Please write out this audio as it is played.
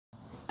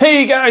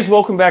Hey guys,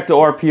 welcome back to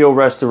RPO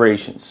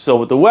Restorations. So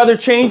with the weather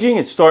changing,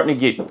 it's starting to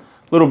get a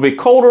little bit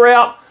colder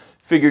out.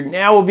 Figured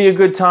now would be a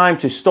good time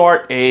to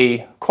start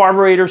a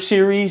carburetor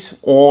series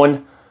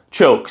on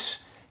chokes.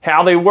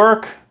 How they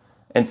work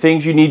and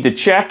things you need to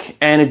check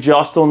and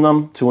adjust on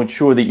them to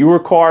ensure that your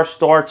car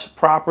starts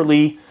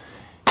properly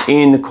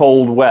in the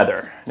cold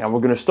weather. Now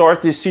we're going to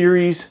start this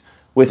series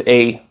with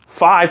a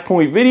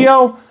 5-point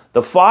video.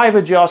 The 5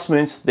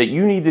 adjustments that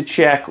you need to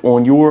check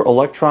on your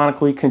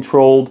electronically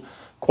controlled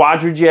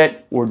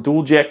Quadrajet or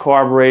Dualjet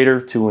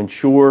carburetor to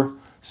ensure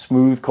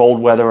smooth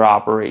cold weather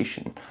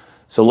operation.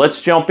 So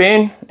let's jump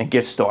in and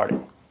get started.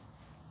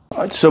 All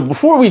right, so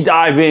before we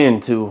dive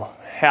into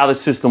how the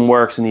system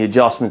works and the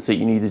adjustments that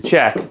you need to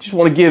check, I just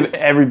want to give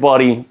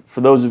everybody, for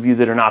those of you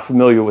that are not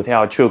familiar with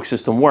how a choke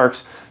system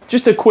works,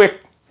 just a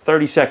quick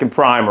 30-second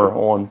primer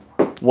on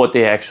what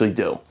they actually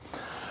do.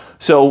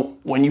 So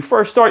when you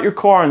first start your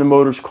car and the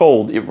motor's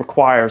cold, it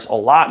requires a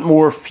lot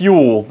more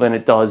fuel than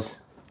it does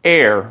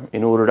air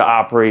in order to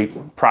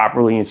operate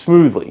properly and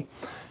smoothly.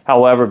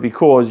 However,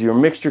 because your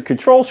mixture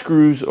control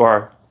screws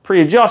are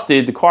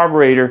pre-adjusted, the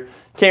carburetor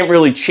can't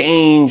really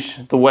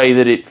change the way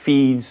that it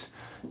feeds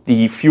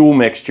the fuel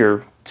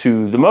mixture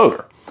to the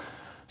motor.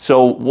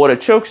 So what a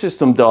choke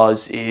system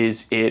does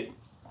is it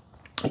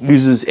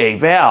uses a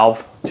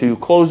valve to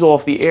close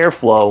off the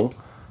airflow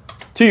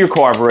to your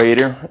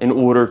carburetor in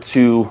order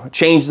to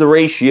change the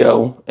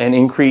ratio and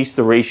increase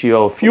the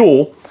ratio of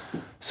fuel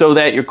so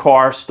that your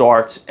car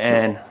starts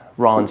and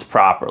runs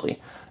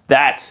properly.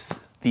 That's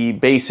the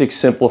basic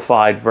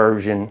simplified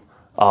version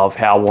of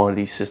how one of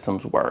these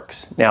systems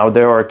works. Now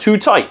there are 2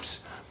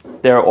 types.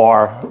 There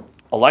are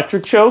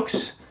electric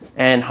chokes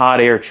and hot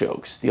air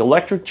chokes. The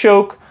electric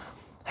choke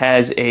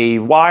has a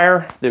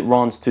wire that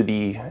runs to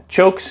the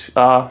chokes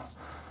valve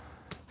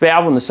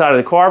on the side of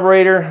the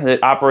carburetor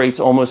that operates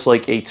almost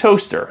like a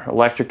toaster.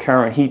 Electric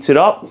current heats it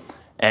up,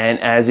 and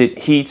as it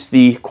heats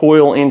the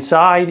coil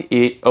inside,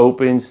 it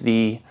opens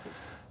the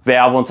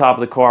valve on top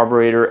of the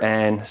carburetor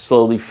and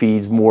slowly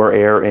feeds more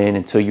air in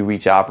until you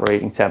reach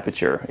operating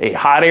temperature. A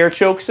hot air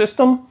choke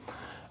system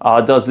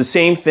does the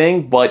same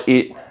thing, but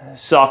it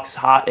sucks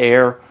hot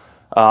air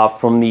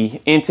from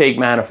the intake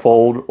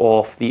manifold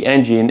off the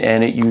engine,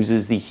 and it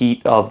uses the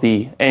heat of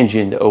the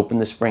engine to open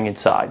the spring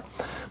inside.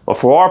 But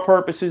for our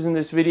purposes in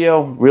this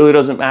video, really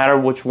doesn't matter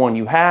which one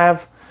you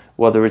have,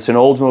 whether it's an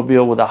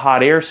Oldsmobile with a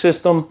hot air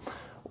system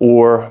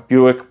or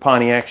Buick,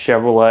 Pontiac,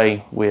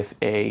 Chevrolet with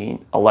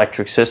an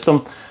electric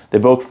system. They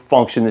both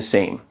function the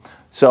same.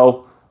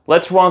 So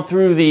let's run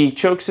through the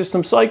choke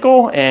system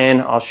cycle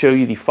and I'll show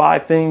you the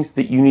 5 things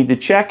that you need to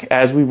check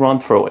as we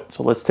run through it.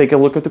 So let's take a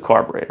look at the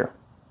carburetor.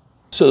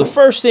 So the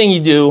first thing you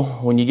do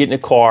when you get in a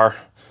car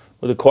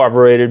with a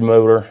carbureted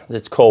motor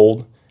that's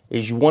cold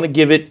is you want to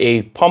give it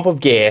a pump of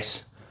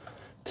gas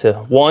to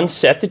 1,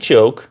 set the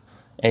choke,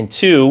 and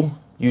 2,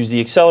 use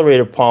the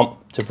accelerator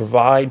pump to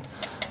provide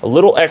a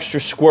little extra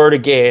squirt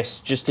of gas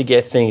just to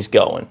get things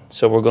going.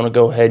 So we're going to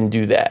go ahead and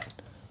do that.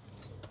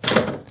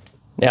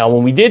 Now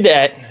when we did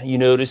that, you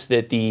notice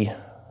that the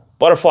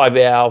butterfly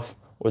valve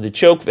or the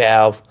choke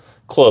valve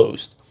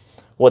closed.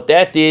 What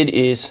that did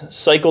is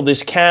cycle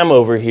this cam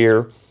over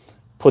here,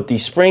 put the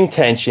spring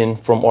tension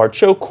from our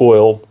choke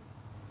coil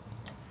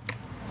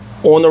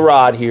on the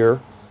rod here,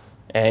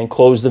 and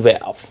close the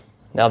valve.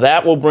 Now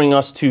that will bring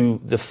us to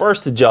the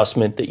first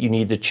adjustment that you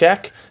need to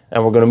check,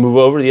 and we're going to move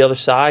over to the other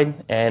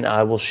side and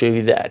I will show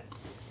you that.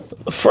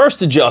 The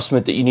first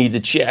adjustment that you need to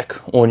check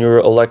on your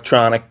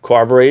electronic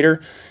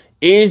carburetor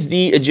is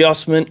the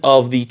adjustment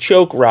of the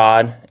choke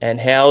rod and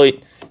how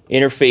it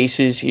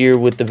interfaces here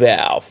with the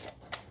valve.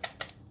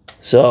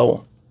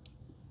 So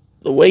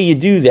the way you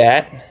do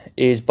that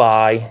is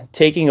by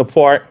taking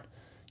apart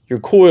your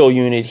coil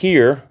unit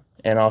here,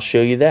 and I'll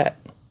show you that.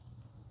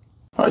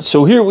 All right,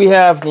 so here we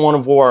have one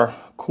of our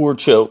core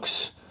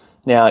chokes.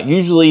 Now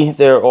usually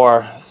there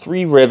are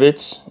 3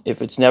 rivets,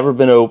 if it's never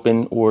been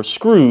opened, or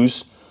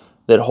screws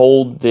that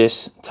hold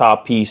this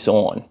top piece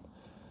on.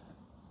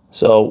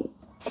 So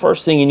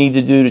first thing you need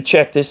to do to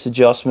check this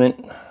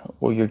adjustment,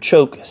 or your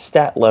choke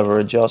stat lever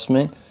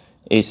adjustment,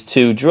 is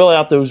to drill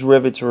out those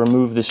rivets or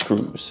remove the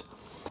screws.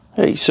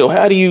 Hey, so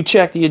how do you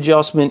check the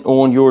adjustment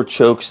on your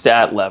choke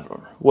stat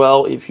lever?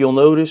 Well, if you'll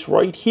notice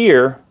right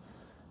here,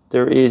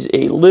 there is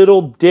a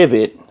little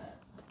divot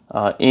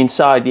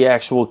inside the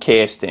actual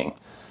casting.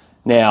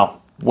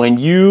 Now, when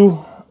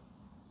you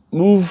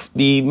move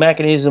the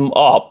mechanism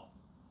up,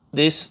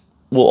 this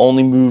will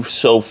only move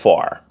so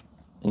far.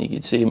 And you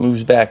can see it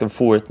moves back and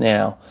forth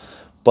now.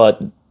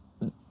 But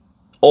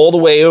all the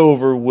way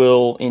over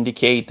will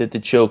indicate that the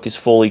choke is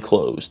fully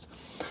closed.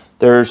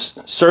 There's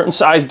certain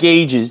size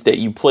gauges that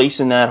you place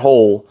in that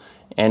hole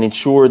and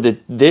ensure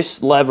that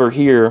this lever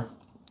here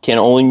can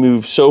only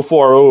move so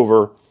far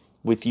over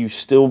with you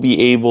still being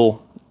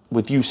able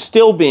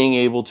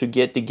to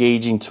get the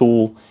gauging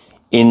tool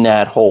in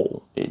that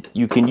hole.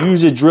 You can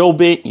use a drill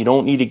bit, you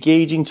don't need a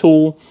gauging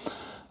tool,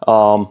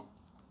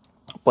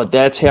 but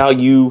that's how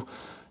you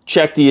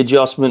check the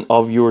adjustment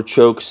of your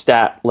choke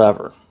stat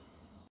lever.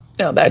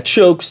 Now that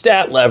choke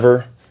stat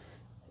lever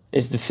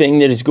is the thing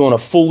that is going to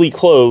fully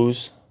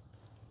close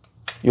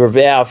your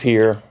valve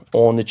here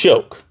on the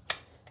choke.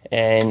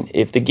 And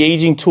if the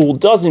gauging tool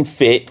doesn't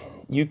fit,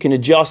 you can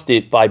adjust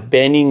it by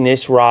bending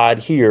this rod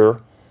here,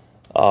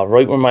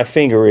 right where my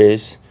finger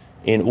is,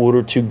 in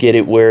order to get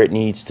it where it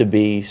needs to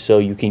be so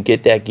you can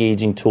get that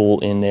gauging tool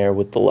in there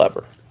with the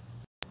lever.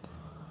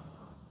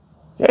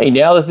 Okay,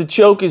 now that the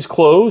choke is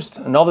closed,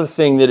 another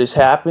thing that has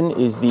happened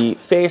is the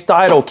fast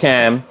idle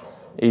cam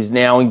is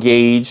now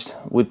engaged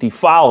with the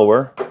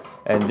follower,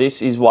 and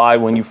this is why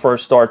when you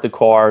first start the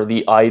car,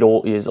 the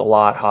idle is a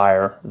lot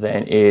higher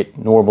than it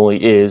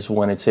normally is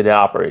when it's at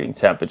operating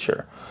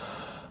temperature.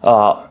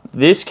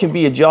 This can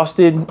be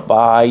adjusted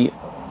by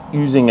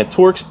using a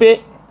Torx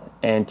bit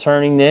and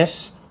turning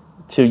this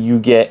till you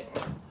get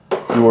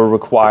your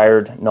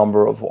required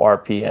number of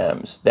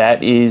RPMs.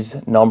 That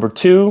is number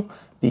 2.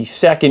 The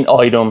second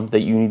item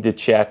that you need to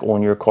check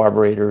on your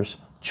carburetor's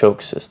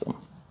choke system.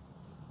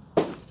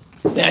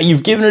 Now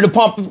you've given it a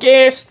pump of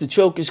gas, the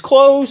choke is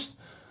closed,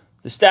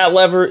 the stat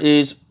lever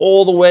is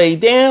all the way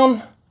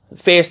down, the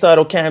fast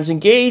idle cam's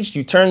engaged,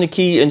 you turn the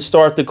key and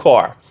start the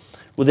car.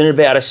 Within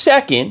about a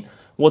second,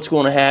 what's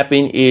going to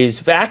happen is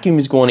vacuum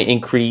is going to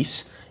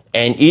increase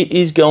and it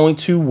is going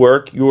to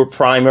work your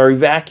primary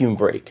vacuum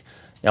brake.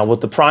 Now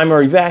what the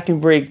primary vacuum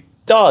brake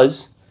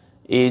does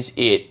is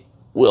it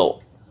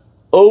will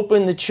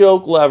open the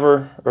choke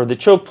lever or the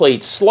choke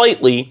plate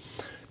slightly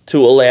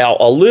to allow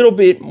a little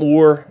bit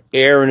more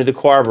air into the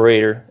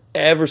carburetor,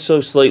 ever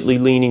so slightly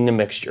leaning the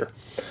mixture.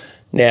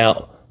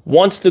 Now,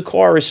 once the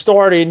car is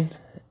started,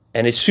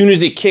 and as soon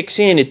as it kicks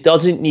in, it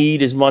doesn't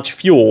need as much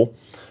fuel,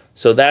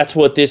 so that's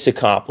what this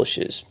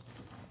accomplishes.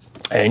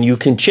 And you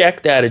can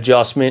check that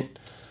adjustment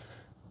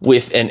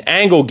with an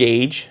angle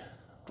gauge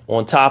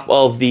on top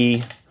of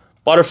the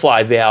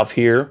butterfly valve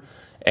here,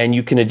 and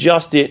you can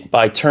adjust it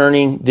by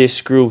turning this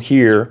screw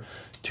here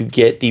to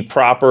get the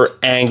proper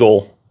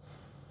angle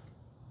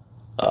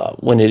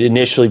when it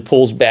initially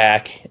pulls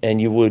back,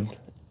 and you would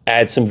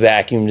add some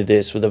vacuum to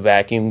this with a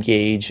vacuum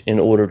gauge in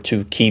order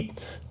to keep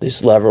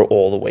this lever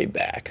all the way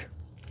back.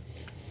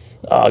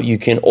 You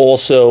can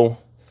also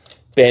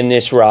bend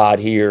this rod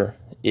here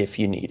if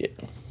you need it.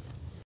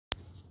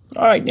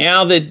 All right,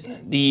 now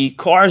that the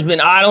car's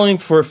been idling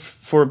for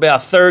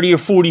about 30 or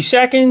 40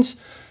 seconds,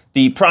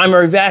 the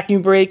primary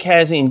vacuum brake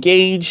has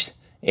engaged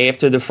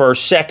after the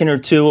first second or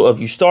two of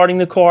you starting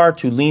the car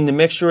to lean the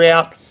mixture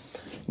out.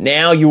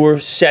 Now your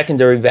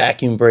secondary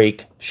vacuum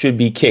brake should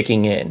be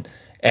kicking in.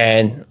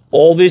 And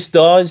all this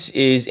does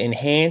is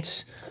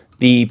enhance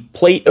the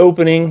plate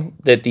opening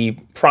that the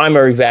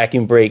primary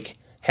vacuum brake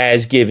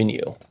has given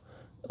you,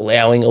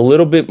 allowing a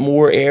little bit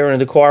more air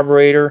into the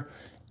carburetor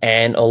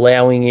and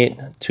allowing it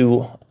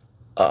to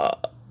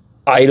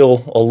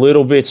idle a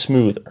little bit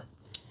smoother.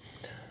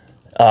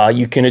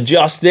 You can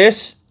adjust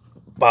this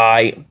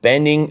by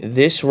bending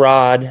this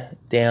rod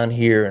down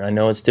here, and I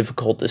know it's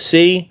difficult to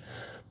see,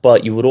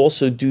 but you would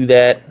also do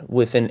that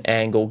with an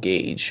angle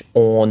gauge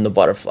on the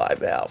butterfly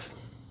valve.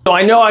 So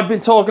I know I've been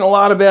talking a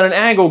lot about an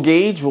angle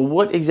gauge. Well,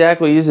 what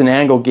exactly is an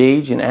angle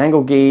gauge? An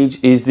angle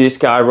gauge is this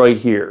guy right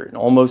here. It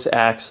almost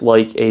acts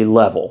like a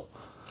level.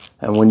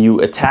 And when you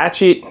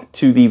attach it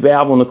to the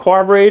valve on the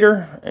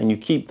carburetor and you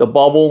keep the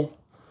bubble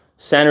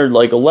centered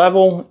like a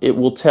level, it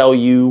will tell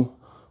you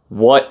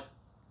what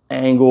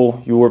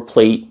angle your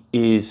plate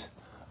is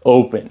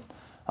open.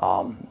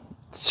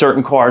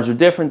 Certain cars are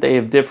different. They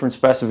have different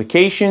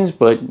specifications,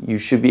 but you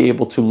should be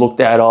able to look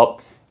that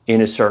up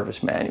in a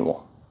service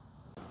manual.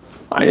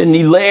 All right, and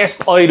the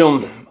last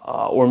item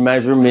or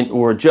measurement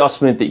or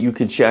adjustment that you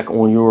could check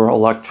on your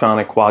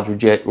electronic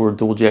quadrajet or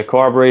dualjet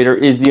carburetor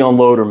is the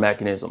unloader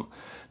mechanism.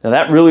 Now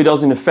that really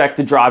doesn't affect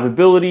the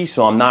drivability,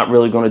 so I'm not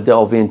really going to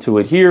delve into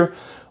it here.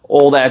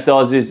 All that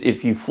does is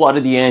if you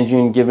flooded the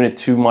engine, giving it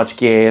too much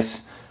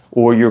gas,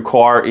 or your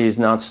car is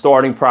not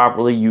starting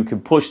properly, you can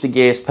push the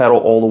gas pedal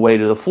all the way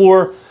to the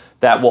floor.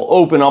 That will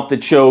open up the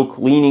choke,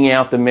 leaning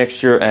out the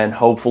mixture, and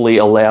hopefully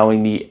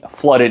allowing the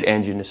flooded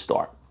engine to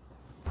start.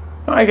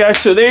 All right, guys,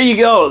 so there you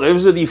go.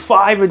 Those are the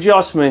 5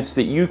 adjustments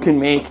that you can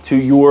make to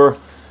your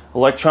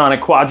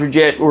electronic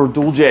quadrajet or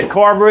dualjet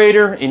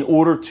carburetor in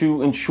order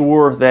to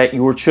ensure that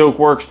your choke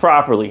works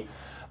properly.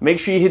 Make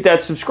sure you hit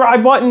that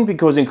subscribe button,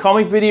 because in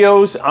coming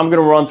videos, I'm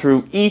going to run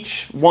through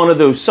each one of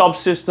those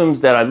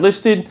subsystems that I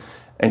listed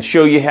and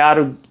show you how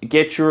to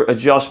get your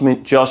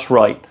adjustment just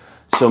right.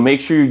 So make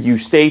sure you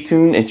stay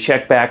tuned and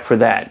check back for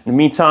that. In the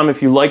meantime,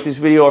 if you like this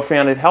video or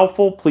found it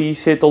helpful,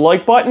 please hit the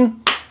like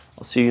button.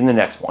 I'll see you in the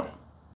next one.